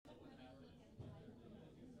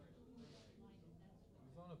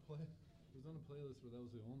playlist where that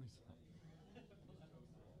was the only song.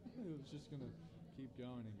 It was just going to keep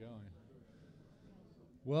going and going.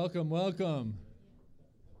 Welcome, welcome.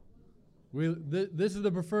 This is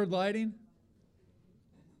the preferred lighting?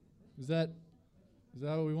 Is that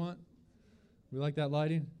what we want? We like that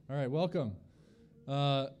lighting? All right, welcome.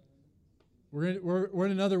 We're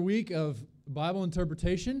in another week of Bible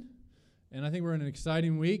interpretation, and I think we're in an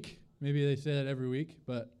exciting week. Maybe they say that every week,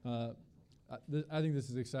 but I think this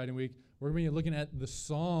is an exciting week. We're going to be looking at the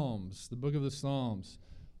Psalms, the book of the Psalms.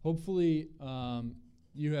 Hopefully,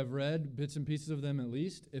 you have read bits and pieces of them at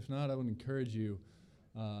least. If not, I would encourage you.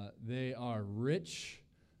 They are rich.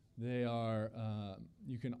 They are.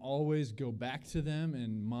 You can always go back to them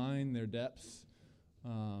and mine their depths.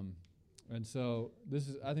 And so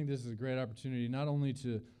I think this is a great opportunity not only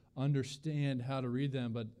to understand how to read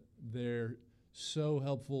them, but they're so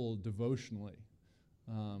helpful devotionally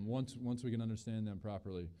once we can understand them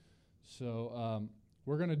properly. So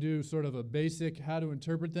we're going to do sort of a basic how to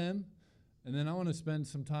interpret them, and then I want to spend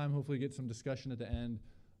some time, hopefully get some discussion at the end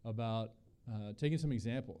about taking some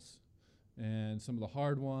examples and some of the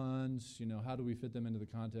hard ones, how do we fit them into the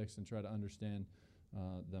context and try to understand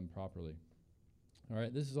them properly. All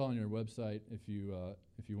right, this is all on your website if you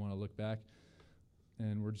want to look back,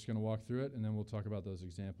 and we're just going to walk through it, and then we'll talk about those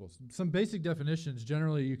examples. Some basic definitions.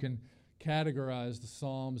 Generally, you can categorize the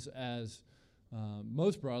Psalms as,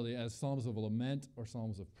 most broadly, as Psalms of lament or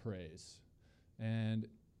Psalms of praise. And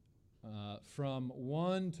from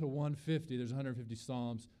 1 to 150, there's 150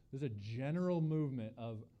 Psalms. There's a general movement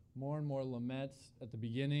of more and more laments at the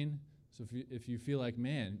beginning. So if you feel like,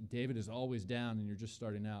 man, David is always down and you're just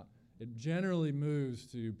starting out, it generally moves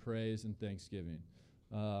to praise and thanksgiving.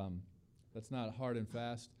 That's not hard and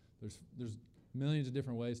fast. There's millions of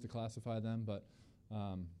different ways to classify them, but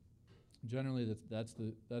generally that's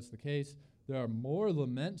the case. There are more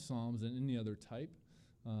lament psalms than any other type,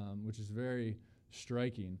 which is very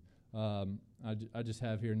striking. I just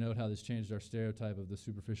have here, note how this changed our stereotype of the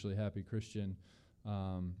superficially happy Christian.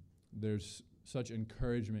 There's such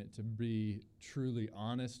encouragement to be truly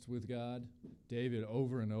honest with God. David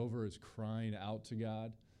over and over is crying out to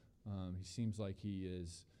God. He seems like he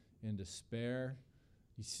is in despair.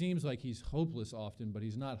 He seems like he's hopeless often, but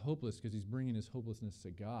he's not hopeless because he's bringing his hopelessness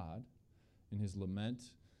to God in his lament,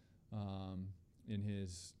 in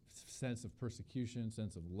his sense of persecution,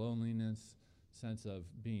 sense of loneliness, sense of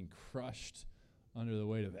being crushed under the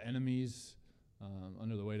weight of enemies,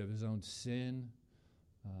 under the weight of his own sin.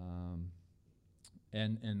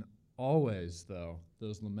 And always, though,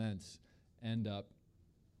 those laments end up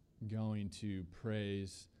going to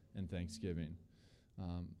praise and thanksgiving.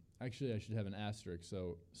 Actually, I should have an asterisk.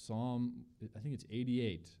 So Psalm, I think it's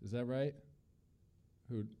 88. Is that right?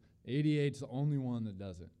 88's the only one that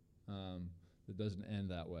doesn't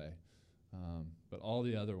end that way. But all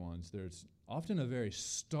the other ones, there's often a very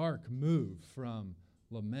stark move from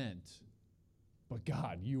lament. But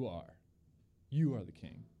God, you are the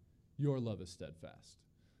King. Your love is steadfast.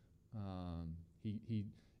 He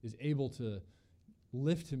is able to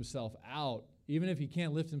lift himself out. Even if he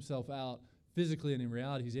can't lift himself out physically and in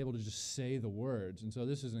reality, he's able to just say the words. And so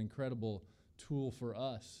this is an incredible tool for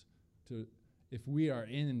us to, if we are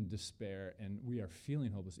in despair and we are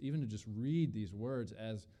feeling hopeless, even to just read these words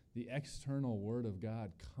as the external word of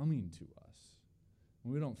God coming to us.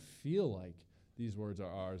 When we don't feel like these words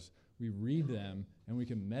are ours, we read them and we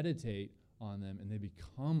can meditate on them, and they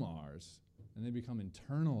become ours, and they become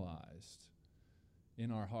internalized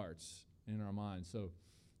in our hearts, in our minds. So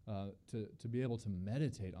to be able to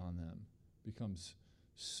meditate on them becomes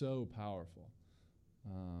so powerful.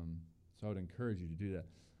 So I would encourage you to do that.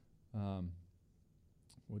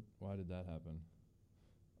 Why did that happen?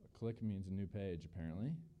 A click means a new page,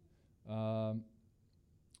 apparently.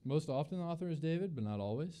 Most often the author is David, but not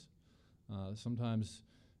always. Sometimes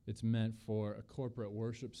it's meant for a corporate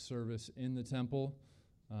worship service in the temple.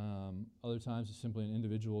 Other times it's simply an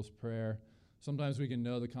individual's prayer. Sometimes we can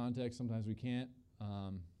know the context, sometimes we can't.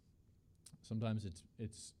 Sometimes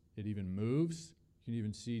it even moves. You can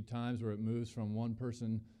even see times where it moves from one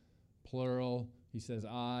person, plural. He says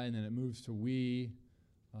I, and then it moves to we.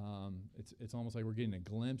 It's almost like we're getting a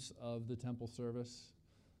glimpse of the temple service.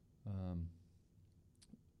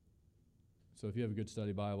 So if you have a good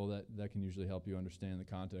study Bible, that can usually help you understand the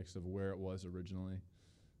context of where it was originally.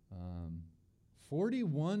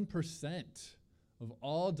 41% of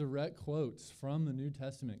all direct quotes from the New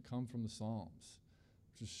Testament come from the Psalms,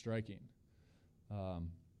 which is striking.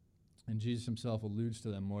 And Jesus himself alludes to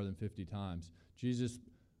them more than 50 times. Jesus,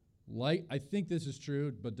 I think this is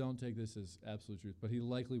true, but don't take this as absolute truth, but he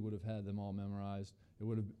likely would have had them all memorized.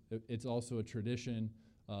 It's also a tradition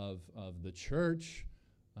of the church,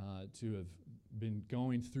 to have been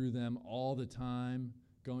going through them all the time,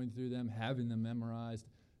 going through them, having them memorized.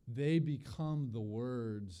 They become the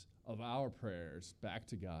words of our prayers back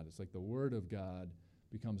to God. It's like the Word of God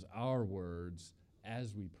becomes our words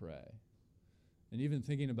as we pray. And even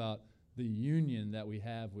thinking about the union that we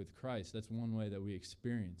have with Christ, that's one way that we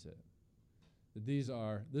experience it. That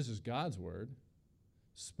this is God's Word,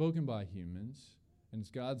 spoken by humans, and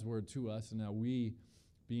it's God's Word to us, and now we,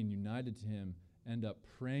 being united to Him, end up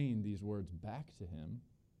praying these words back to Him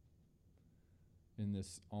in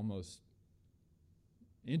this almost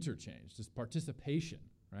interchange, this participation,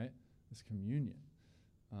 right? This communion,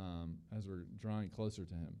 as we're drawing closer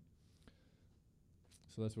to Him.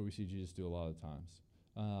 So that's what we see Jesus do a lot of times.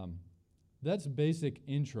 That's basic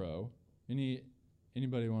intro.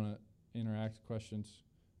 Anybody want to interact? Questions?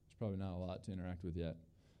 There's probably not a lot to interact with yet.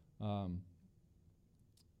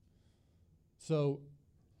 So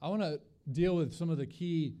I want to deal with some of the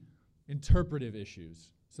key interpretive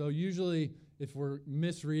issues. So usually if we're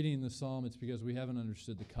misreading the psalm, it's because we haven't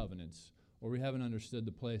understood the covenants, or we haven't understood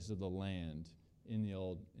the place of the land in the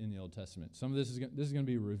Old Testament. Some of this is going to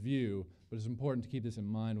be a review, but it's important to keep this in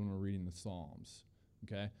mind when we're reading the Psalms,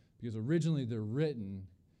 okay? Because originally they're written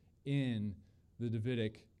in the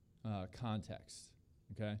Davidic context,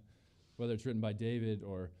 okay? Whether it's written by David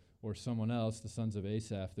or someone else, the sons of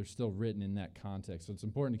Asaph, they're still written in that context. So it's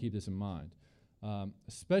important to keep this in mind,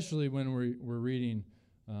 especially when we're reading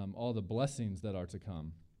all the blessings that are to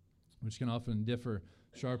come, which can often differ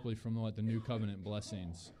sharply from what the new covenant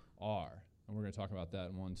blessings are. And we're going to talk about that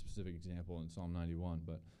in one specific example in Psalm 91.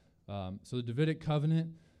 But so the Davidic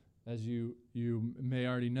covenant, as you may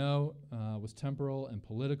already know, was temporal and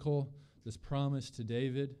political. This promise to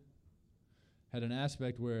David had an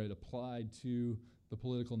aspect where it applied to the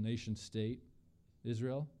political nation state,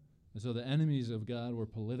 Israel. And so the enemies of God were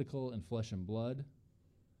political and flesh and blood,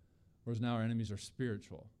 whereas now our enemies are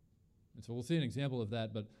spiritual. And so we'll see an example of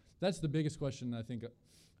that, but that's the biggest question I think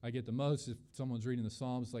I get the most if someone's reading the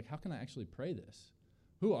Psalms, like, how can I actually pray this?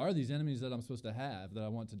 Who are these enemies that I'm supposed to have that I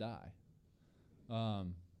want to die?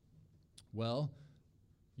 Well,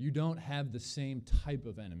 you don't have the same type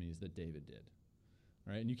of enemies that David did,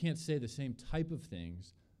 right? And you can't say the same type of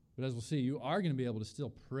things, but as we'll see, you are going to be able to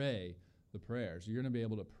still pray the prayers. You're going to be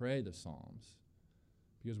able to pray the Psalms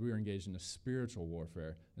because we were engaged in a spiritual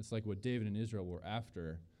warfare. It's like what David and Israel were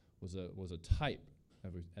after was a type,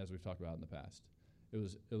 as we've talked about in the past. It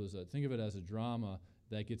was think of it as a drama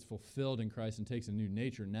that gets fulfilled in Christ and takes a new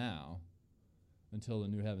nature now until the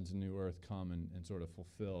new heavens and new earth come and sort of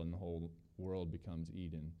fulfill and the whole world becomes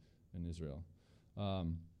Eden in Israel.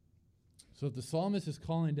 So if the psalmist is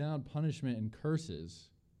calling down punishment and curses,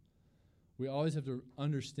 we always have to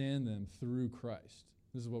understand them through Christ.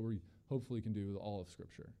 This is what we hopefully can do with all of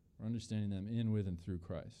Scripture. We're understanding them in, with, and through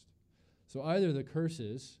Christ. So either the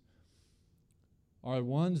curses are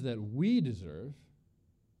ones that we deserve,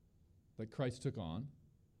 that Christ took on,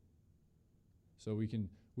 so we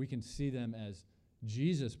can see them as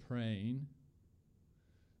Jesus praying,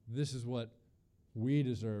 this is what we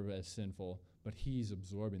deserve as sinful, but He's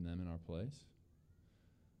absorbing them in our place.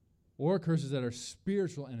 Or curses that our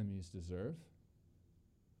spiritual enemies deserve,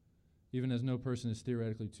 even as no person is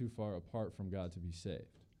theoretically too far apart from God to be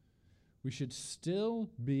saved. We should still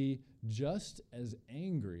be just as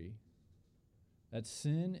angry at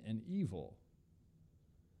sin and evil,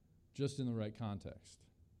 just in the right context.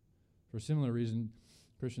 For a similar reason,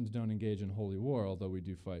 Christians don't engage in holy war, although we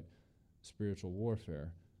do fight spiritual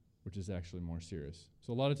warfare, which is actually more serious.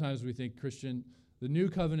 So a lot of times we think the new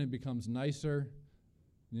covenant becomes nicer.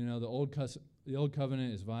 You know, the old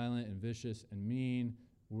covenant is violent and vicious and mean,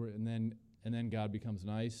 and then God becomes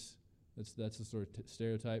nice. That's the sort of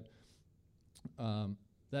stereotype.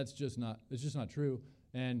 It's just not true.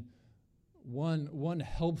 And one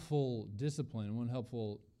helpful discipline, one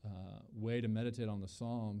helpful way to meditate on the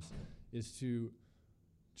Psalms is to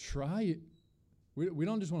try. We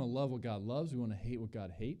don't just want to love what God loves, we want to hate what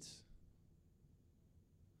God hates.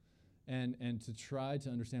 And to try to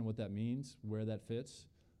understand what that means, where that fits.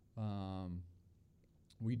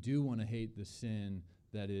 We do want to hate the sin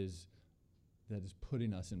that is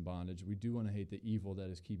putting us in bondage. We do want to hate the evil that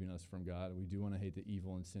is keeping us from God. We do want to hate the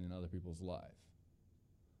evil and sin in other people's life.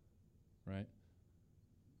 Right?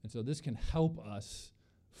 And so this can help us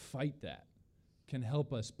fight that, can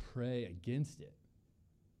help us pray against it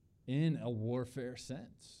in a warfare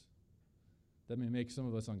sense. That may make some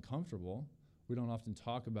of us uncomfortable. We don't often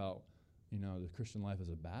talk about, the Christian life as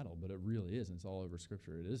a battle, but it really is, and it's all over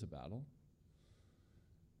Scripture. It is a battle.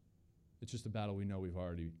 It's just a battle we know we've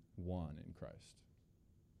already won in Christ.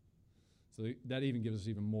 So that even gives us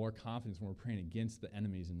even more confidence when we're praying against the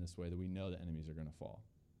enemies in this way, that we know the enemies are going to fall.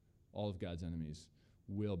 All of God's enemies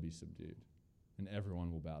will be subdued, and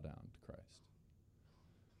everyone will bow down to Christ.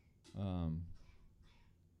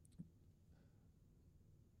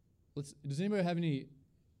 Does anybody have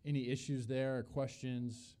any issues there or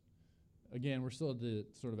questions? Again, we're still at the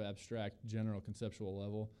sort of abstract, general, conceptual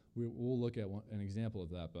level. We'll look at an example of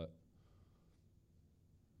that, but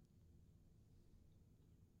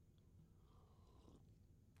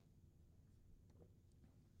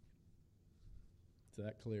is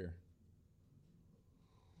that clear?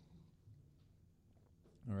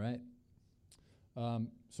 All right.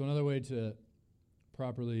 So another way to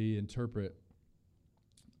properly interpret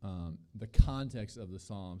the context of the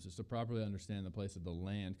Psalms is to properly understand the place of the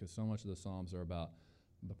land, because so much of the Psalms are about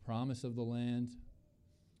the promise of the land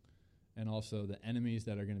and also the enemies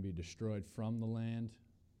that are going to be destroyed from the land,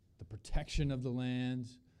 the protection of the land.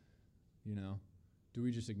 You know, do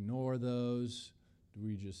we just ignore those? Do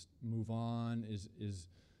we just move on? Is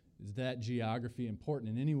that geography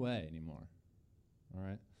important in any way anymore? All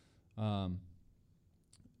right.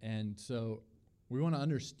 And so we want to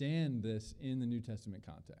understand this in the New Testament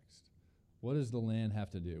context. What does the land have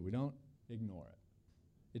to do? We don't ignore it.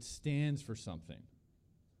 It stands for something,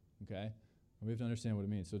 okay? And we have to understand what it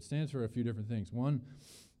means. So it stands for a few different things. One,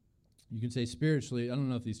 you can say spiritually. I don't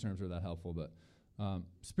know if these terms are that helpful, but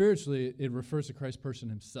spiritually, it refers to Christ's person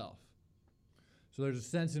himself. So there's a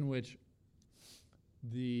sense in which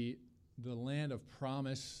the land of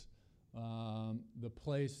promise, the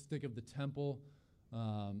place, think of the temple,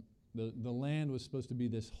 the land was supposed to be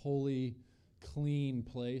this holy, clean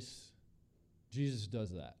place. Jesus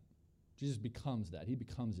does that. Jesus becomes that. He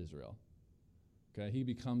becomes Israel. Okay? He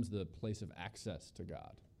becomes the place of access to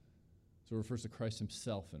God. So it refers to Christ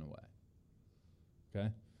himself in a way. Okay?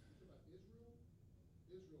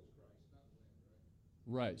 Israel's Christ, not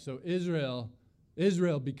the land, right? Right. So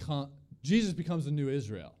Jesus becomes the new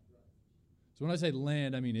Israel. So when I say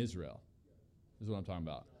land, I mean Israel. Is what I'm talking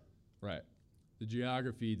about. Right. The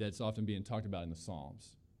geography that's often being talked about in the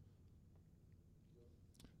Psalms.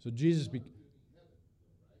 So Jesus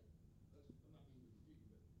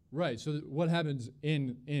right. So what happens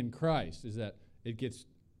in Christ is that it gets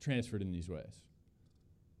transferred in these ways.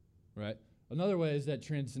 Right? Another way is that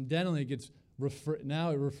transcendentally it gets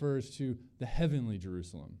now it refers to the heavenly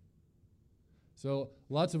Jerusalem. So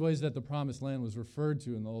lots of ways that the promised land was referred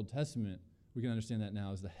to in the Old Testament, we can understand that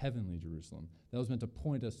now as the heavenly Jerusalem. That was meant to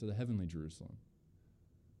point us to the heavenly Jerusalem.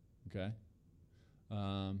 Okay?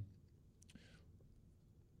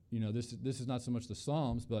 This is not so much the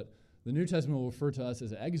Psalms, but the New Testament will refer to us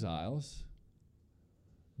as exiles,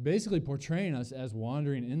 basically portraying us as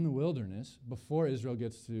wandering in the wilderness before Israel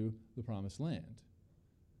gets to the promised land.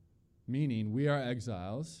 Meaning we are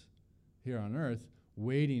exiles here on earth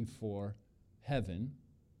waiting for heaven,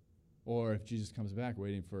 or if Jesus comes back,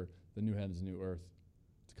 waiting for the new heavens and new earth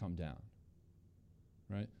to come down.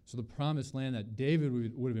 Right? So the promised land that David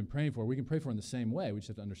would have been praying for, we can pray for in the same way. We just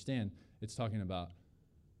have to understand it's talking about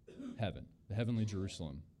heaven, the heavenly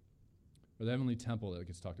Jerusalem, or the heavenly temple that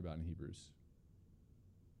gets talked about in Hebrews.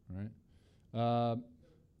 All right?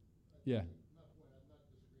 Yeah. I'm not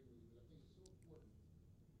disagreeing with you, but I think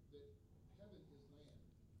it's so important that heaven is land.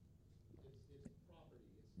 It's property.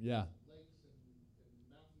 It's Yeah. lakes and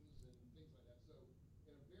mountains and things like that.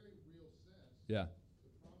 So in a very real sense, Yeah.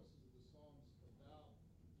 the promises of the Psalms about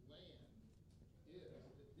land is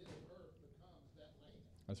that this earth becomes that land.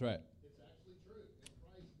 That's right. It's actually true. And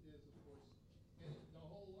Christ is, of course, and the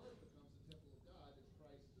whole earth becomes the temple of God. It's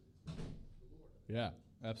Christ, the Lord. Yeah,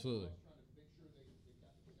 absolutely. I was trying to make sure they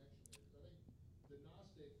got the connection there. So I think the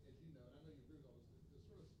Gnostic, as you know, and I know you agree with all this, the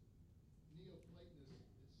sort of Neoplatonism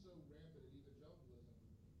is so rampant in evangelicalism,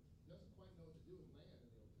 doesn't quite know what to do with land in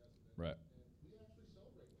the Old Testament. Right. And we actually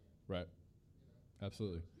celebrate land. Right. You know,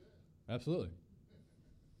 Absolutely. it's good. Absolutely.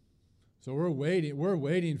 So we're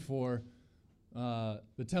waiting for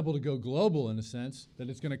the temple to go global in a sense, that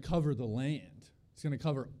it's going to cover the land. It's going to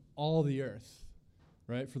cover all the earth,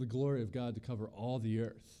 right? For the glory of God to cover all the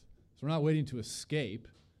earth. So we're not waiting to escape,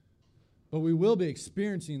 but we will be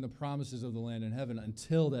experiencing the promises of the land in heaven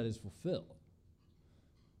until that is fulfilled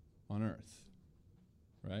on earth,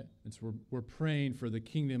 right? We're praying for the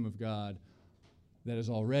kingdom of God that is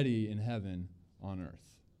already in heaven on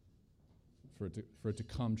earth, for it to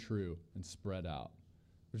come true and spread out,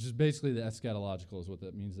 which is basically the eschatological is what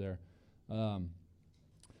that means there.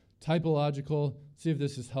 Typological, see if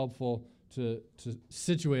this is helpful to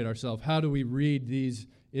situate ourselves. How do we read these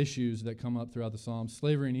issues that come up throughout the Psalms?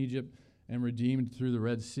 Slavery in Egypt and redeemed through the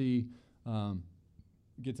Red Sea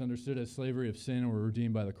gets understood as slavery of sin, and we're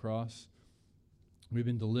redeemed by the cross. We've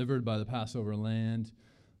been delivered by the Passover lamb.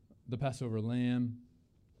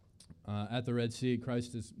 At the Red Sea,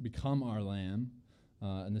 Christ has become our lamb,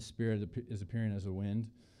 and the Spirit is appearing as a wind.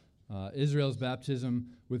 Israel's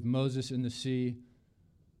baptism with Moses in the sea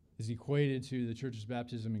is equated to the church's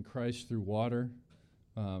baptism in Christ through water.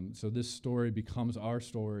 So this story becomes our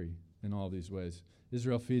story in all these ways.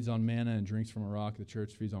 Israel feeds on manna and drinks from a rock. The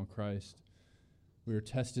church feeds on Christ. We were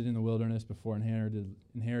tested in the wilderness before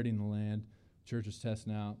inheriting the land. The church is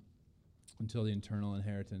tested out until the eternal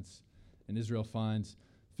inheritance. And Israel finds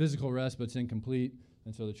physical rest, but it's incomplete,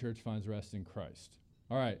 and so the church finds rest in Christ.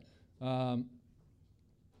 All right.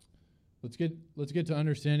 Let's get to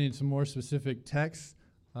understanding some more specific texts.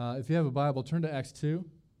 If you have a Bible, turn to Acts 2.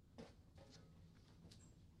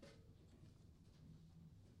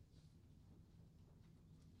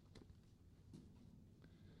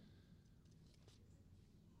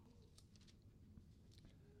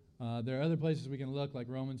 There are other places we can look, like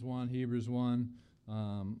Romans 1, Hebrews 1,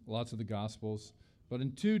 lots of the Gospels. But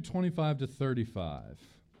in 2:25 to 35,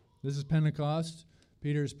 this is Pentecost.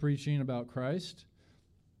 Peter is preaching about Christ.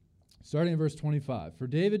 Starting in verse 25. For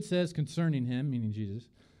David says concerning him, meaning Jesus,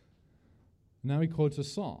 now he quotes a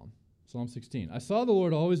psalm, Psalm 16. I saw the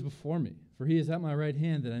Lord always before me, for he is at my right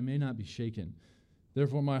hand that I may not be shaken.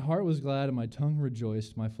 Therefore my heart was glad and my tongue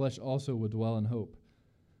rejoiced. My flesh also would dwell in hope.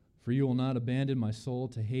 For you will not abandon my soul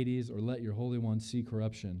to Hades or let your Holy One see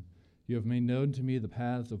corruption. You have made known to me the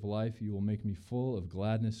paths of life. You will make me full of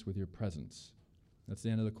gladness with your presence. That's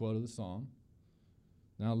the end of the quote of the psalm.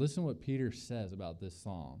 Now listen what Peter says about this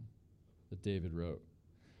psalm that David wrote.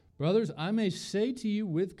 Brothers, I may say to you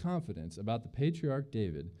with confidence about the patriarch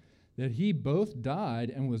David that he both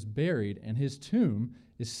died and was buried, and his tomb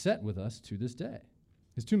is set with us to this day.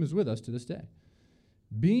 His tomb is with us to this day.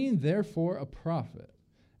 Being therefore a prophet,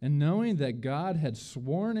 and knowing that God had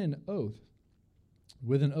sworn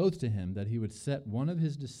with an oath to him that he would set one of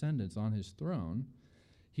his descendants on his throne,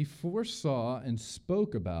 he foresaw and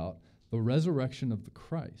spoke about the resurrection of the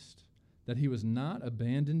Christ, that he was not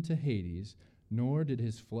abandoned to Hades, nor did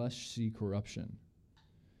his flesh see corruption.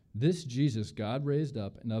 This Jesus God raised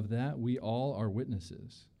up, and of that we all are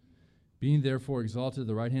witnesses. Being therefore exalted at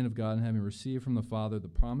the right hand of God, and having received from the Father the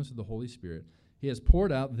promise of the Holy Spirit, he has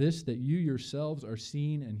poured out this that you yourselves are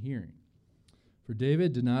seeing and hearing. For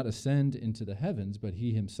David did not ascend into the heavens, but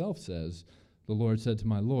he himself says, the Lord said to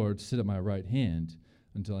my Lord, sit at my right hand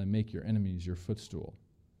until I make your enemies your footstool.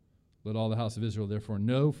 Let all the house of Israel therefore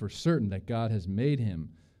know for certain that God has made him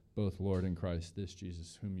both Lord and Christ, this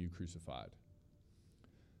Jesus whom you crucified.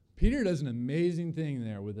 Peter does an amazing thing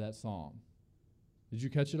there with that psalm. Did you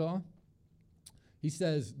catch it all? He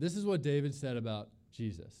says, this is what David said about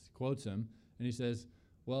Jesus. He quotes him, and he says,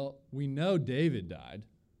 well, we know David died,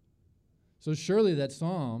 so surely that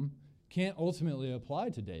psalm can't ultimately apply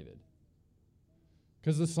to David.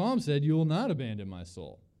 Because the psalm said, you will not abandon my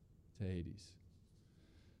soul to Hades.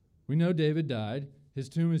 We know David died. His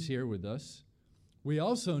tomb is here with us. We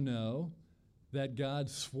also know that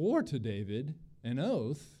God swore to David an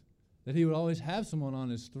oath that he would always have someone on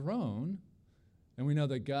his throne. And we know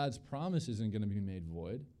that God's promise isn't going to be made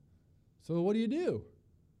void. So what do?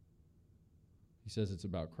 He says it's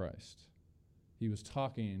about Christ. He was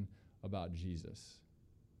talking about Jesus.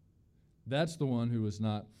 That's the one who was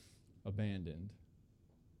not abandoned.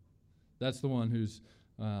 That's the one who's,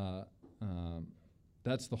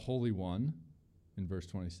 that's the Holy One, in verse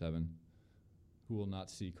 27, who will not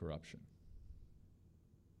see corruption.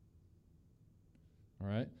 All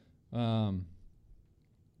right?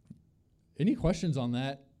 Any questions on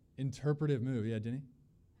that interpretive move? Yeah, Denny?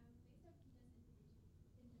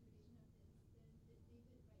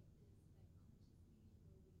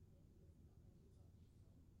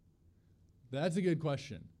 That's a good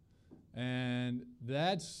question. And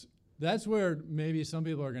that's where maybe some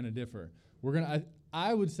people are going to differ.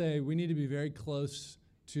 I would say we need to be very close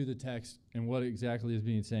to the text and what exactly is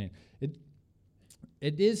being said.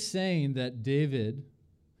 It is saying that David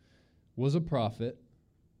was a prophet,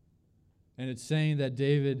 and it's saying that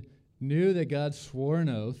David knew that God swore an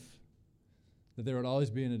oath that there would always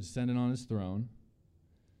be a descendant on his throne,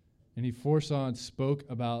 and he foresaw and spoke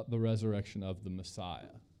about the resurrection of the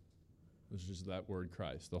Messiah, which is that word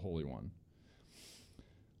Christ, the Holy One.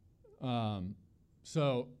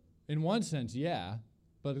 So in one sense, yeah,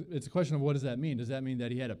 but it's a question of what does that mean? Does that mean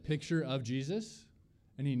that he had a picture of Jesus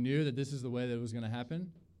and he knew that this is the way that it was going to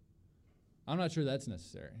happen? I'm not sure that's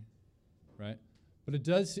necessary, right? But it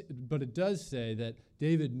does say that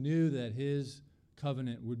David knew that his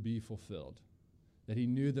covenant would be fulfilled, that he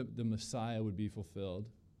knew that the Messiah would be fulfilled,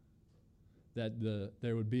 that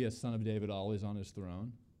there would be a son of David always on his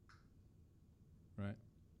throne, right?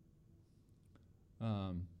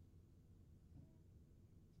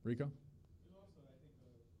 Rico? There's also, I think, a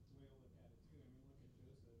way to look at it too. I mean, look at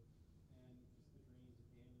Joseph and just the dreams that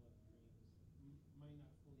Daniel had dreams. Might not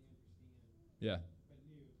fully understand, Yeah, but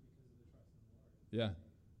knew because of the trust in the Lord. yeah,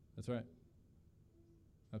 that's right.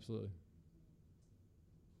 Absolutely.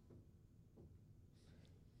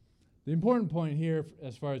 The important point here,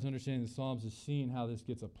 as far as understanding the Psalms, is seeing how this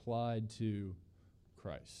gets applied to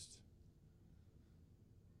Christ.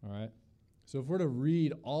 All right? So if we're to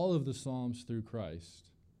read all of the Psalms through Christ,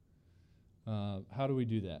 how do we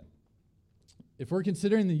do that? If we're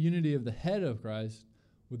considering the unity of the head of Christ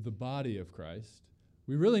with the body of Christ,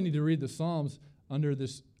 we really need to read the Psalms under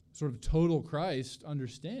this sort of total Christ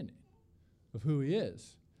understanding of who he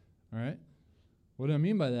is. All right? What I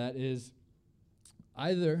mean by that is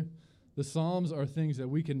either the Psalms are things that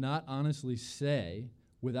we cannot honestly say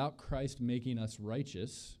without Christ making us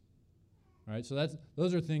righteous. All right? So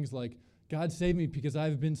those are things like, God save me because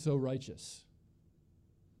I've been so righteous.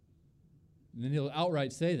 And then he'll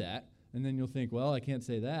outright say that, and then you'll think, well, I can't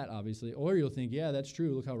say that, obviously. Or you'll think, yeah, that's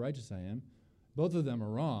true. Look how righteous I am. Both of them are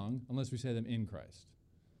wrong unless we say them in Christ.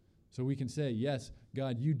 So we can say, yes,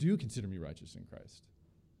 God, you do consider me righteous in Christ.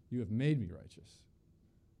 You have made me righteous.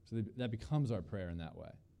 So that becomes our prayer in that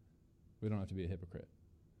way. We don't have to be a hypocrite.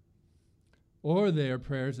 Or they are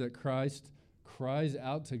prayers that Christ cries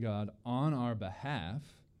out to God on our behalf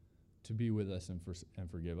to be with us and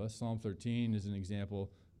forgive us. Psalm 13 is an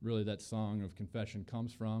example. Really, that song of confession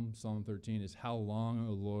comes from. Psalm 13 is, how long,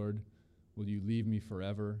 O Lord, will you leave me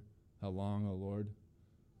forever? How long, O Lord?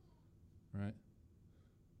 Right?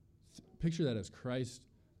 Picture that as Christ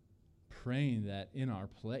praying that in our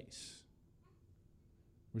place,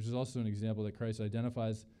 which is also an example that Christ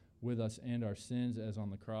identifies with us and our sins as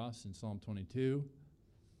on the cross in Psalm 22.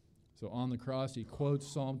 So on the cross, he quotes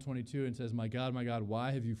Psalm 22 and says, my God,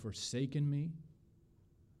 why have you forsaken me?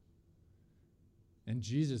 And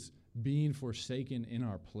Jesus being forsaken in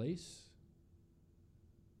our place.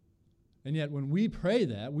 And yet when we pray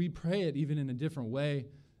that, we pray it even in a different way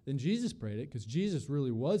than Jesus prayed it, because Jesus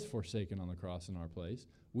really was forsaken on the cross in our place.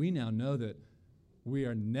 We now know that we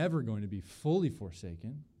are never going to be fully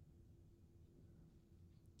forsaken.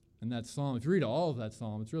 And that psalm, if you read all of that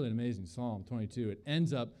psalm, it's really an amazing Psalm 22. It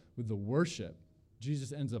ends up with the worship.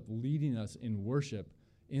 Jesus ends up leading us in worship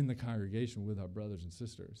in the congregation with our brothers and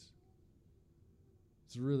sisters.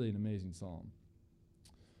 It's really an amazing psalm.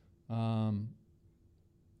 And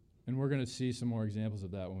we're going to see some more examples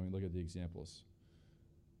of that when we look at the examples.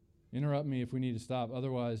 Interrupt me if we need to stop.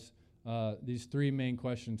 Otherwise, these three main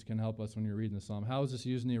questions can help us when you're reading the psalm. How is this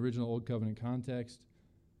used in the original Old Covenant context?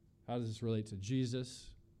 How does this relate to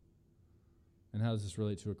Jesus? And how does this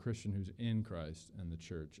relate to a Christian who's in Christ and the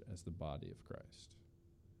church as the body of Christ?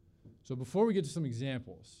 So before we get to some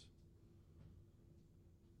examples,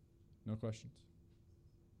 no questions?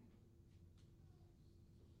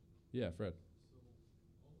 Yeah, Fred. So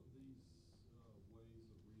all of these ways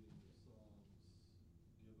of reading the Psalms,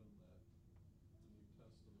 given that the New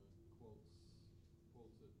Testament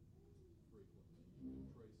quotes it frequently, you can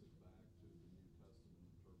trace it back to the New Testament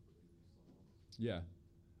interpreting the Psalms. Yeah.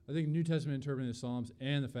 I think New Testament interpreting the Psalms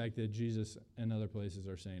and the fact that Jesus and other places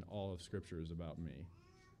are saying all of Scripture is about me.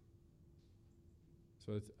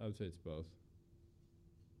 So I would say it's both.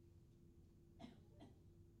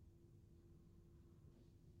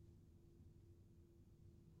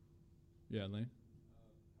 Yeah, Lane?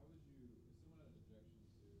 How would you, if someone had an objection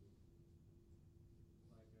to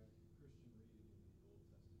like a Christian reading in the Old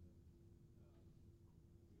Testament, we don't accept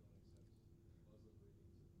Muslim readings of the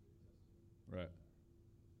New Testament. Right.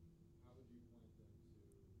 How would you point them to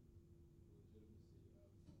the legitimacy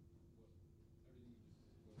of what everything you just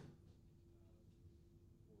quoted for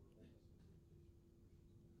Old Testament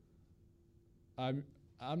interpretation?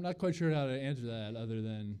 I'm not quite sure how to answer that other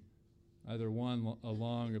than either one, a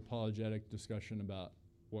long apologetic discussion about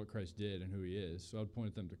what Christ did and who he is. So I'd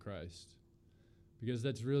point them to Christ. Because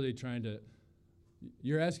that's really trying to,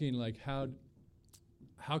 you're asking like how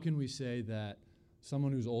can we say that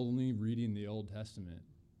someone who's only reading the Old Testament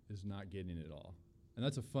is not getting it all? And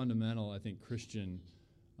that's a fundamental, I think, Christian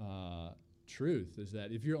truth, is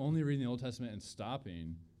that if you're only reading the Old Testament and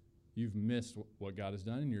stopping, you've missed what God has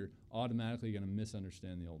done, and you're automatically going to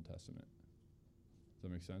misunderstand the Old Testament. Does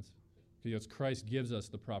that make sense? Because Christ gives us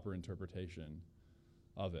the proper interpretation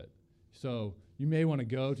of it. So you may want to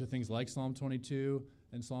go to things like Psalm 22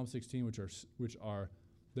 and Psalm 16, which are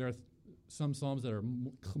there are some psalms that are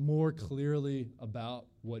more clearly about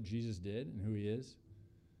what Jesus did and who he is,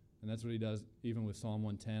 and that's what he does even with Psalm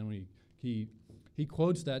 110 when he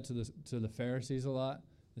quotes that to the Pharisees a lot.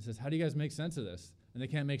 It says, how do you guys make sense of this? And they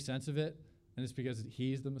can't make sense of it, and it's because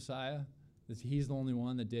he's the Messiah. He's the only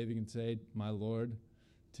one that David can say, my Lord,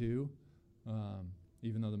 to,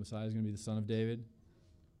 even though the Messiah is going to be the son of David.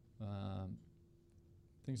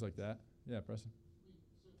 Things like that. Yeah, Preston.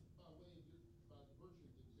 So by way of by the virtue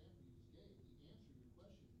of the example you just gave, the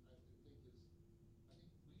answer to your question, I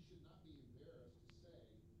think we should not be embarrassed to say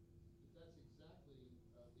that that's exactly,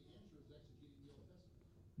 the answer is exegeting the Old Testament.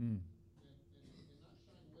 Mm. And not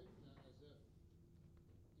shying away from that as if,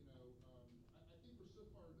 I think we're so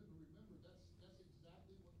far removed. Remember, that's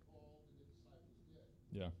exactly what Paul and the disciples did.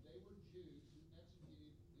 Yeah. They were Jews who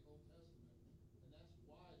exegeted the Old Testament, and that's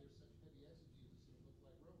why there's such heavy exegesis in a book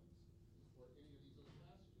like Romans or any of these other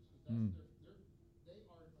passages, because they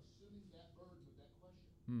are assuming that burden with that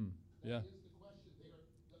question. Mm. Yeah. That is the question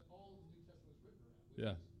that all of the New Testament is written around.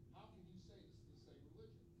 Yeah. Is, how can you say this is the same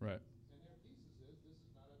religion? Right. And their thesis is this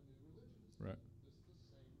is not a new religion. Right. This is the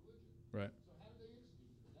same religion. Right. So how do they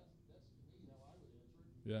exegete it? That's to me how I would answer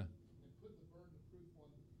it. Yeah. And put the burden of proof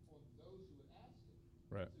on those who would ask it.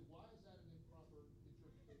 Right. So why is that an improper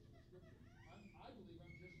interpretation of Scripture? I believe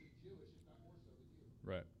I'm just as Jewish, if not more so, than you.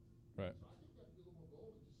 Right. Right. So I think we have to be a little more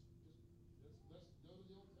bold and let's go to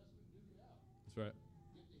the Old Testament and duke it out. That's right.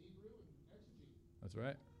 Get the Hebrew and exegete. That's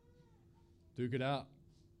right. Duke it out.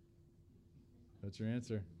 That's your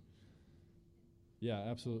answer. Yeah,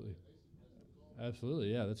 absolutely.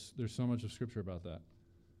 Absolutely, yeah. There's so much of Scripture about that.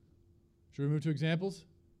 Should we move to examples?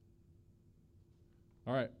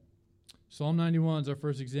 All right. Psalm 91 is our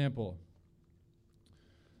first example.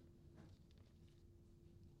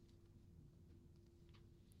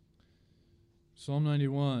 Psalm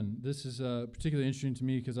 91. This is particularly interesting to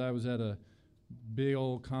me because I was at a big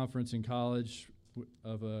old conference in college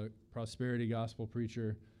of a prosperity gospel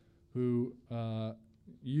preacher who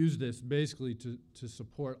used this basically to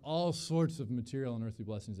support all sorts of material and earthly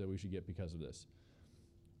blessings that we should get because of this.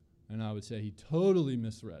 And I would say he totally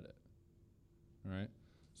misread it. All right?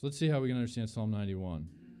 So let's see how we can understand Psalm 91.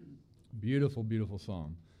 Beautiful, beautiful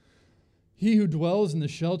psalm. He who dwells in the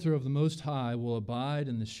shelter of the Most High will abide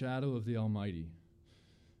in the shadow of the Almighty.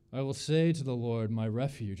 I will say to the Lord, my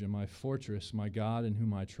refuge and my fortress, my God in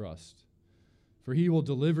whom I trust. For he will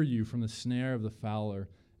deliver you from the snare of the fowler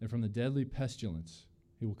and from the deadly pestilence.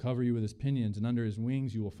 He will cover you with his pinions, and under his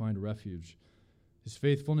wings you will find refuge. His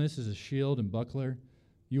faithfulness is a shield and buckler.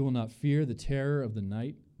 You will not fear the terror of the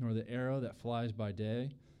night, nor the arrow that flies by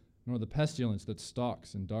day, nor the pestilence that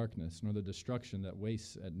stalks in darkness, nor the destruction that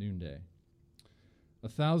wastes at noonday.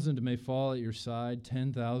 1,000 may fall at your side,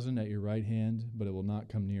 10,000 at your right hand, but it will not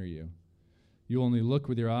come near you. You only look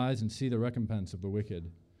with your eyes and see the recompense of the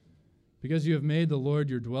wicked. Because you have made the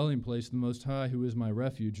Lord your dwelling place, the Most High, who is my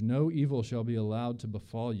refuge, no evil shall be allowed to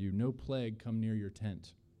befall you, no plague come near your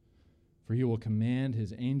tent. For he will command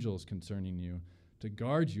his angels concerning you, to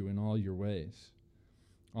guard you in all your ways.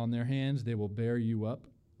 On their hands they will bear you up,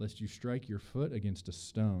 lest you strike your foot against a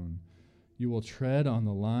stone. You will tread on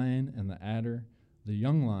the lion and the adder, the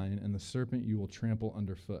young lion and the serpent you will trample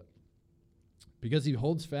underfoot. Because he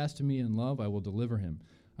holds fast to me in love, I will deliver him.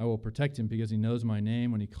 I will protect him because he knows my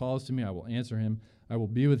name. When he calls to me, I will answer him. I will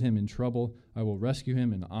be with him in trouble. I will rescue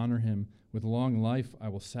him and honor him. With long life, I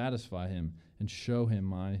will satisfy him and show him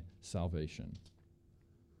my salvation.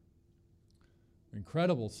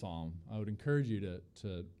 Incredible psalm. I would encourage you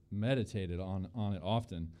to meditate on it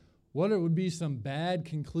often. What would be some bad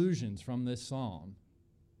conclusions from this psalm?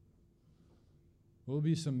 What would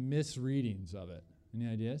be some misreadings of it? Any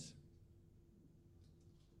ideas?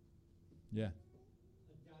 Yeah. That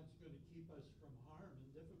God's going to keep us from harm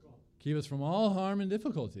and difficulty. Keep us from all harm and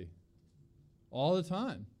difficulty. All the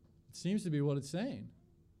time. It seems to be what it's saying.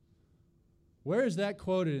 Where is that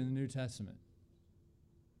quoted in the New Testament?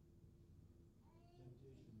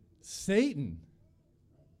 Satan.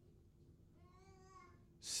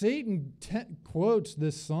 Satan quotes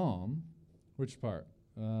this psalm. Which part?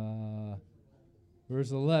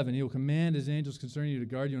 Verse 11. He will command his angels concerning you to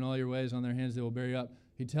guard you in all your ways. On their hands they will bear you up.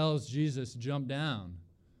 He tells Jesus, jump down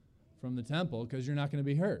from the temple because you're not going to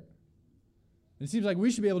be hurt. And it seems like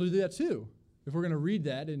we should be able to do that too if we're going to read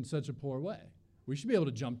that in such a poor way. We should be able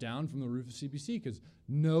to jump down from the roof of CPC because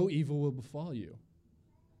no evil will befall you.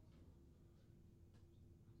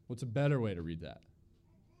 What's a better way to read that?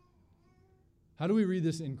 How do we read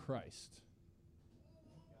this in Christ?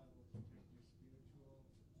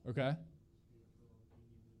 Okay.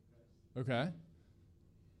 Okay.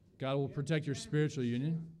 God will protect your spiritual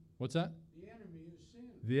union. What's that? The enemy is sin.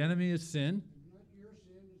 The enemy is sin. It's not your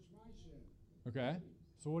sin, it's my sin. Okay.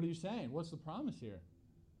 So what are you saying? What's the promise here?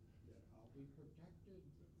 That I'll be protected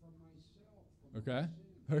from myself, from Okay.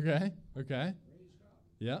 my sin. Okay. Okay. Praise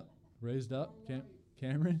God. Yeah, raised up. Cameron?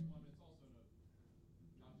 Well, I mean, it's also not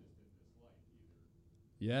just in this life either.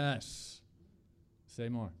 Yes. Say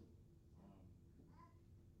more. And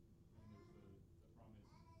there's the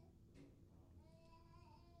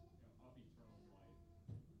promise of eternal life in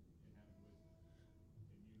heaven with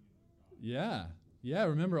in union with God. Yeah. Yeah,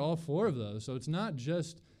 remember all four of those. So it's not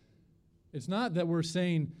that we're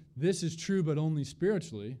saying this is true but only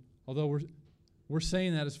spiritually, although we're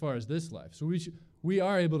saying that as far as this life. So we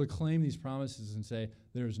are able to claim these promises and say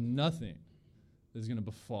there's nothing that's going to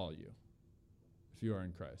befall you if you are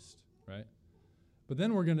in Christ, right? But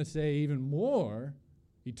then we're going to say even more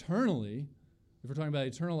eternally, if we're talking about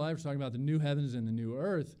eternal life, we're talking about the new heavens and the new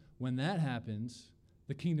earth. When that happens,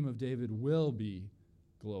 the kingdom of David will be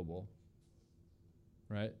global,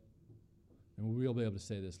 right? And we'll be able to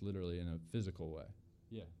say this literally in a physical way.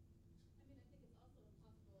 Yeah. I mean, I think it's also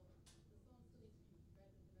impossible. The Psalms still need to be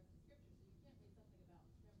read with the rest of Scripture, so you can't read something about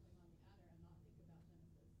trampling on the adder and not think about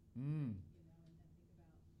Genesis, Mm, and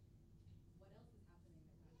think about what else is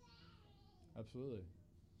happening that God has created. absolutely.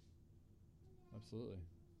 Absolutely.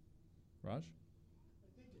 Raj? I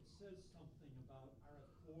think it says something about our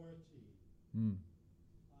authority Mm,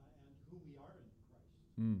 and who we are in Christ.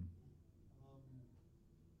 mm,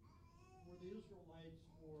 For the Israelites,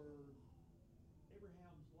 for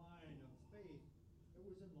Abraham's line of faith, it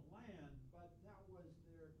was in the land, but that was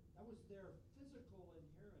their physical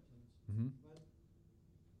inheritance. mm-hmm. But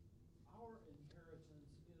our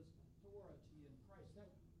inheritance is authority in Christ.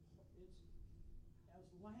 It's as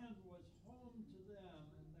land was home to them,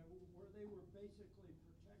 and where they were basically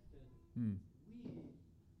protected. Mm, We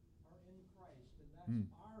are in Christ, and that's Mm.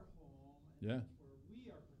 our home, and Yeah. that's where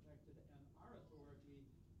we are protected, and our authority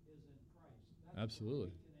is in Christ. That's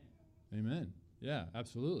Absolutely. where we can end. Amen. Yeah,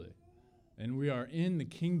 absolutely. And we are in the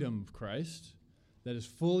kingdom of Christ that is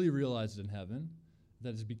fully realized in heaven,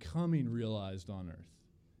 that is becoming realized on earth,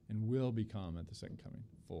 and will become at the second coming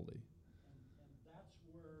fully. And that's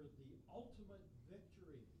where the ultimate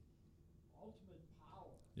victory, ultimate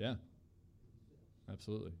power Yeah, exists.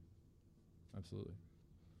 absolutely. Absolutely.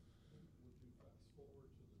 Would you fast forward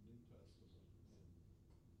to the New Testament and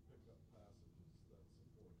pick up passages that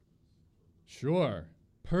support this? Sure.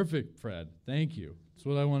 Perfect, Fred. Thank you. That's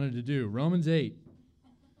what I wanted to do. Romans 8.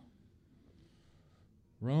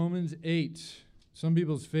 Romans 8. Some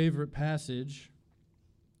people's favorite passage,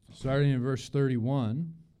 starting in verse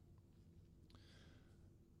 31.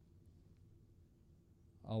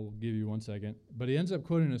 I'll give you 1 second. But he ends up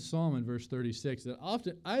quoting a psalm in verse 36 that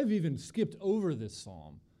often, I've even skipped over this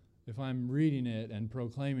psalm if I'm reading it and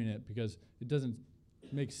proclaiming it because it doesn't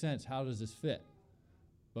make sense. How does this fit?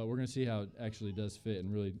 But we're going to see how it actually does fit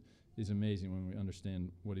and really is amazing when we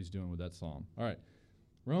understand what he's doing with that psalm. All right.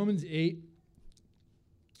 Romans 8,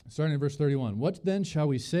 starting in verse 31. What then shall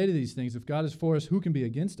we say to these things? If God is for us, who can be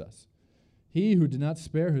against us? He who did not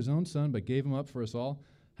spare his own son, but gave him up for us all,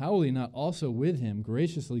 how will he not also with him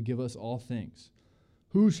graciously give us all things?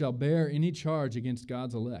 Who shall bear any charge against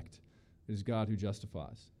God's elect? It is God who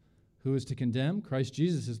justifies. Who is to condemn? Christ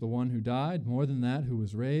Jesus is the one who died, more than that, who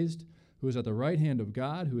was raised, who is at the right hand of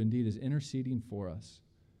God, who indeed is interceding for us.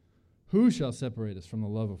 Who shall separate us from the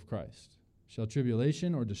love of Christ? Shall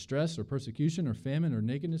tribulation or distress or persecution or famine or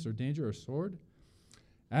nakedness or danger or sword?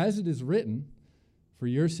 As it is written, for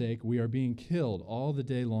your sake we are being killed all the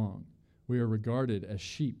day long. We are regarded as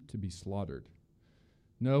sheep to be slaughtered.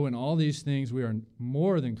 No, in all these things we are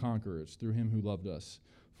more than conquerors through him who loved us.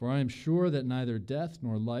 For I am sure that neither death,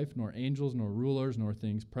 nor life, nor angels, nor rulers, nor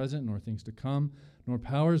things present, nor things to come, nor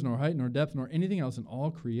powers, nor height, nor depth, nor anything else in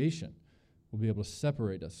all creation will be able to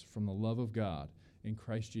separate us from the love of God in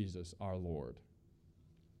Christ Jesus our Lord.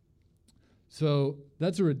 So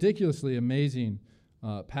that's a ridiculously amazing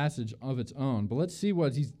passage of its own. But let's see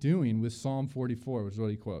what he's doing with Psalm 44, which is what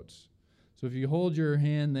he quotes. So if you hold your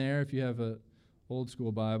hand there, if you have an old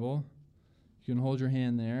school Bible, you can hold your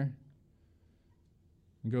hand there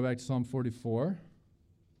and go back to Psalm 44.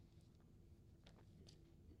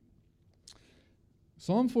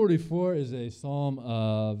 Psalm 44 is a psalm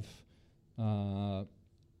of,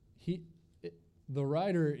 the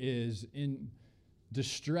writer is in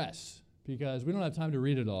distress because we don't have time to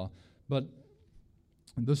read it all, but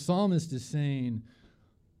the psalmist is saying,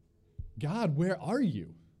 God, where are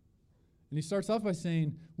you? And he starts off by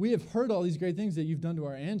saying, we have heard all these great things that you've done to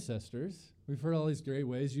our ancestors. We've heard all these great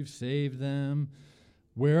ways you've saved them.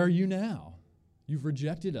 Where are you now? You've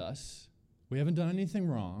rejected us. We haven't done anything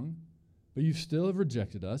wrong, but you still have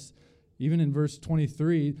rejected us. Even in verse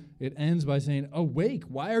 23, it ends by saying, awake,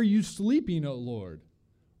 why are you sleeping, O Lord?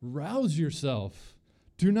 Rouse yourself.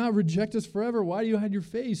 Do not reject us forever. Why do you hide your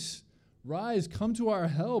face? Rise, come to our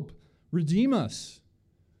help. Redeem us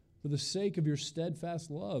for the sake of your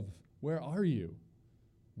steadfast love. Where are you?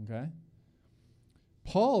 Okay?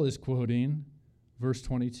 Paul is quoting verse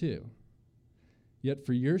 22. Yet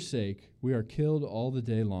for your sake we are killed all the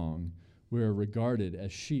day long. We are regarded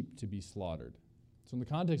as sheep to be slaughtered. So in the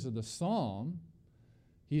context of the psalm,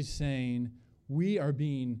 he's saying, we are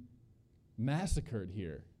being massacred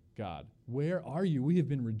here, God. Where are you? We have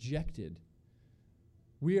been rejected.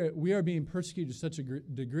 We are being persecuted to such a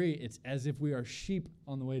degree, it's as if we are sheep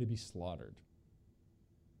on the way to be slaughtered.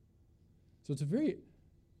 So it's a very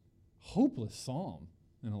hopeless psalm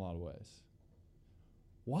in a lot of ways.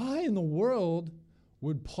 Why in the world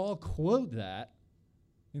would Paul quote that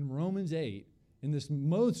in Romans 8 in this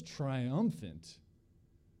most triumphant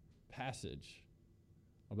passage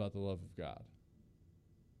about the love of God?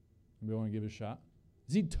 Anybody want to give it a shot?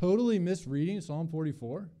 Is he totally misreading Psalm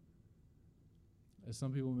 44? As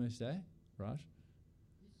some people may say. Raj?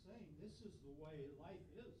 He's saying this is the way life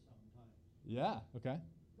is sometimes. Yeah, okay.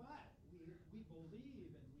 But we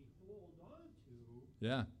believe and we hold on to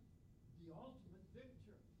Yeah, the ultimate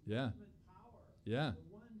victor, Yeah. the ultimate power, yeah,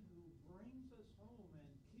 the one who brings us home and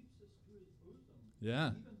keeps us to his bosom,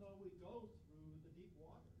 yeah. even though we go through the deep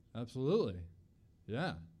waters. Absolutely.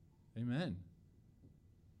 Yeah. Amen.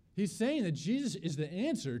 He's saying that Jesus is the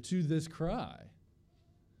answer to this cry.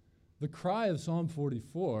 The cry of Psalm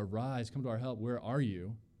 44, rise, come to our help, where are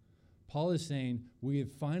you? Paul is saying we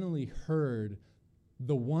have finally heard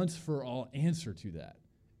the once-for-all answer to that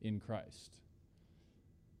in Christ.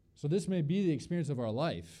 So this may be the experience of our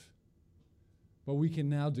life, but we can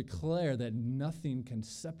now declare that nothing can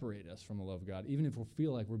separate us from the love of God, even if we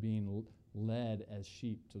feel like we're being led as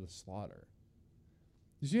sheep to the slaughter.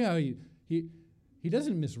 You see how he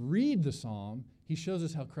doesn't misread the psalm, he shows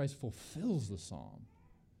us how Christ fulfills the psalm.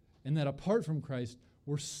 And that apart from Christ,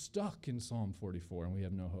 we're stuck in Psalm 44 and we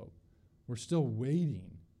have no hope. We're still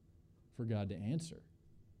waiting for God to answer.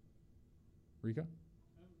 Rika?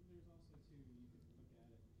 There's also, too, you could look at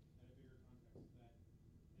it at a bigger context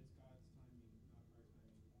that it's God's timing, not our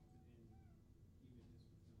timing, within even his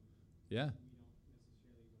fulfillment. Yeah. We don't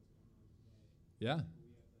necessarily what's going on today. Yeah. But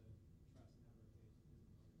we have to trust and have our faith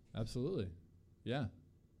in him. Absolutely. Yeah.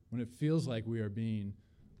 When it feels like we are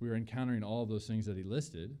encountering all of those things that he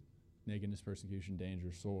listed, nakedness, persecution,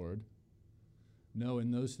 danger, sword. No, in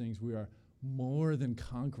those things we are more than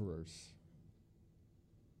conquerors.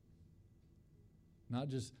 Not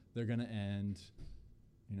just they're going to end,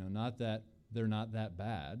 not that they're not that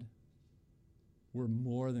bad. We're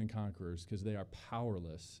more than conquerors because they are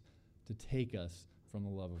powerless to take us from the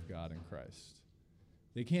love of God in Christ.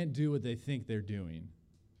 They can't do what they think they're doing.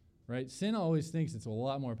 Right? Sin always thinks it's a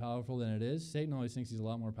lot more powerful than it is. Satan always thinks he's a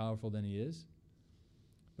lot more powerful than he is.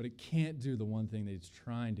 But it can't do the one thing that it's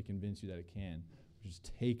trying to convince you that it can, which is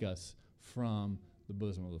take us from the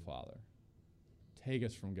bosom of the Father. Take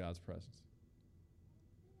us from God's presence.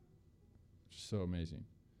 Which is so amazing.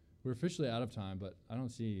 We're officially out of time, but I don't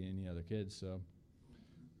see any other kids, so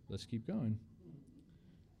let's keep going.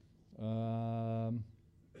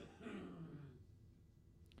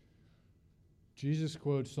 Jesus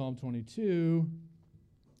quotes Psalm 22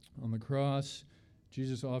 on the cross.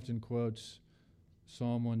 Jesus often quotes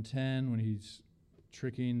Psalm 110 when he's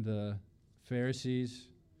tricking the Pharisees.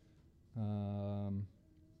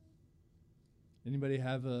 Anybody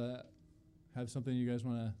have something you guys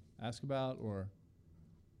want to ask about or?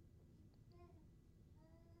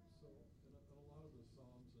 So, in a lot of the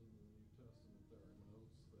Psalms in the New Testament, there are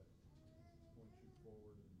notes that point you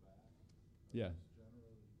forward and back. Are Yeah. those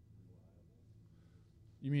generally reliable?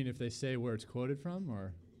 You mean if they say where it's quoted from,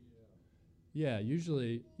 or? Yeah. Yeah,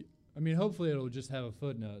 usually, hopefully it'll just have a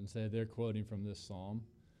footnote and say they're quoting from this psalm,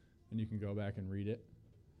 and you can go back and read it.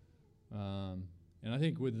 And I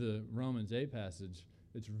think with the Romans 8 passage,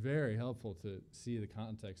 it's very helpful to see the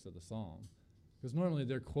context of the psalm, because normally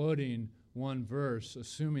they're quoting one verse,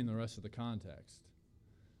 assuming the rest of the context.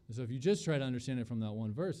 And so if you just try to understand it from that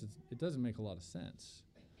one verse, it doesn't make a lot of sense.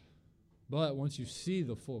 But once you see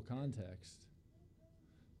the full context,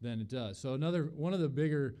 then it does. So one of the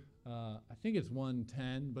bigger, I think it's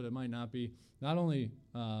 110, but it might not be. Not only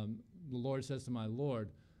the Lord says to my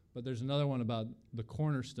Lord, but there's another one about the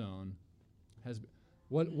cornerstone.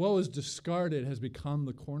 What was discarded has become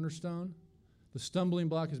the cornerstone. The stumbling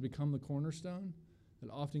block has become the cornerstone.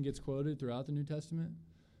 That often gets quoted throughout the New Testament.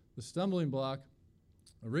 The stumbling block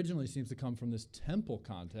originally seems to come from this temple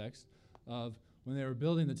context of when they were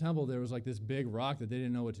building the temple, there was like this big rock that they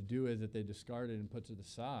didn't know what to do with, that they discarded and put to the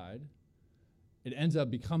side. It ends up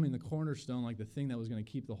becoming the cornerstone, like the thing that was going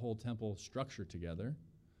to keep the whole temple structure together.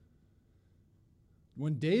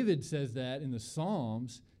 when David says that in the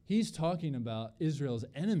Psalms, he's talking about Israel's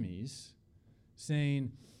enemies,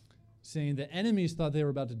 saying the enemies thought they were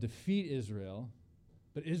about to defeat Israel,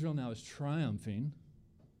 but Israel now is triumphing.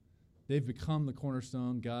 They've become the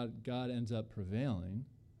cornerstone. God ends up prevailing.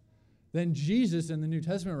 Then Jesus and the New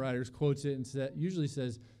Testament writers quotes it and usually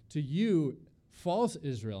says, to you, false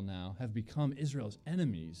Israel now have become Israel's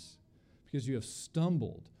enemies because you have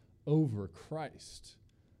stumbled over Christ,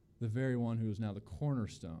 the very one who is now the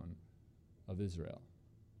cornerstone of Israel.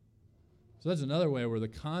 So that's another way where the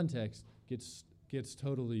context gets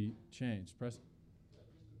totally changed. Preston?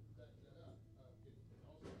 Just to back that up, it also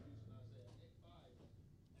used in Isaiah 8:5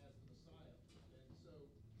 as the Messiah. And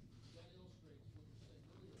so that illustrates what you were saying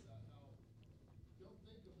earlier about how don't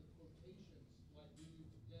think of the quotations like we do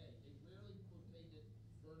today. They rarely quotate it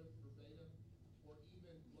verbatim or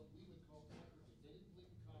even what we would call copyright. They didn't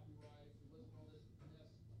believe in copyright. There wasn't all this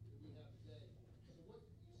mess that we have today. So what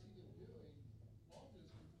you see them doing often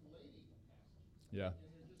is conflating passages. Yeah.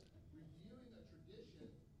 And they're just reviewing a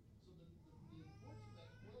tradition. So the importance of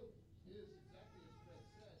that quote is exactly as Fred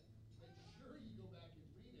said. Make sure you go back and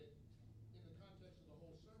read it in the context of the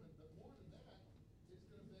whole sermon. But more than that, it's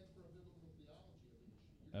going to beg for a biblical theology of the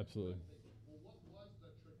issue. You're Absolutely. going to think, well, what was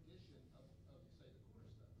the tradition of say, the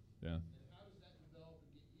cornerstone? Yeah. And how does that develop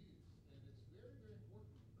and get used? And it's very, very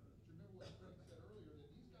important to remember what Fred said earlier,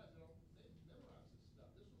 that these guys they've memorized this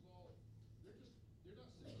stuff. This was all, they're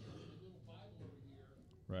not sitting here with a little Bible over here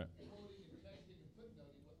Right. quoting and texting and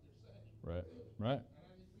footnoting what they're saying. Right. Right. And I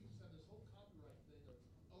think we just have this whole copyright thing of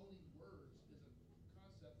owning words is a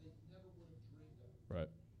concept they never would have dreamed of. Right.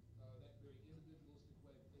 That very individualistic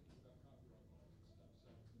way of thinking about copyright laws and stuff. So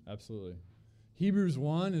Absolutely. Hebrews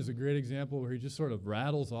 1 is a great example where he just sort of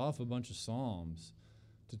rattles off a bunch of Psalms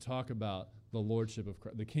to talk about the lordship of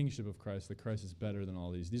Christ, the kingship of Christ, that Christ is better than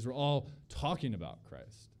all these. These are all talking about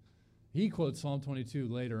Christ. He quotes Psalm 22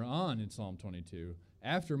 later on in Psalm 22.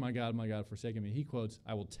 After my God, forsaken me, he quotes,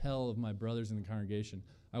 I will tell of my brothers in the congregation,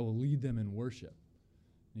 I will lead them in worship.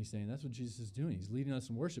 And he's saying that's what Jesus is doing. He's leading us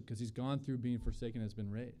in worship because he's gone through being forsaken and has been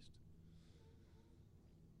raised.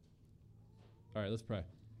 All right, let's pray.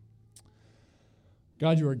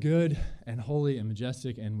 God, you are good and holy and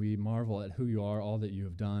majestic, and we marvel at who you are, all that you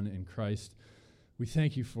have done in Christ. We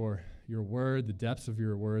thank you for your word, the depths of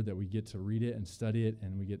your word, that we get to read it and study it,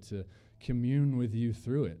 and we get to commune with you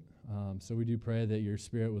through it. So we do pray that your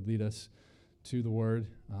Spirit would lead us to the word,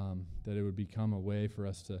 that it would become a way for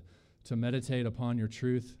us to meditate upon your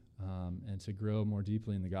truth and to grow more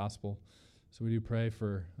deeply in the gospel. So we do pray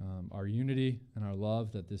for our unity and our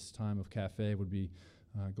love, that this time of cafe would be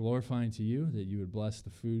glorifying to you, that you would bless the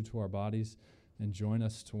food to our bodies and join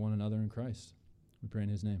us to one another in Christ. We pray in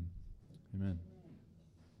his name. Amen.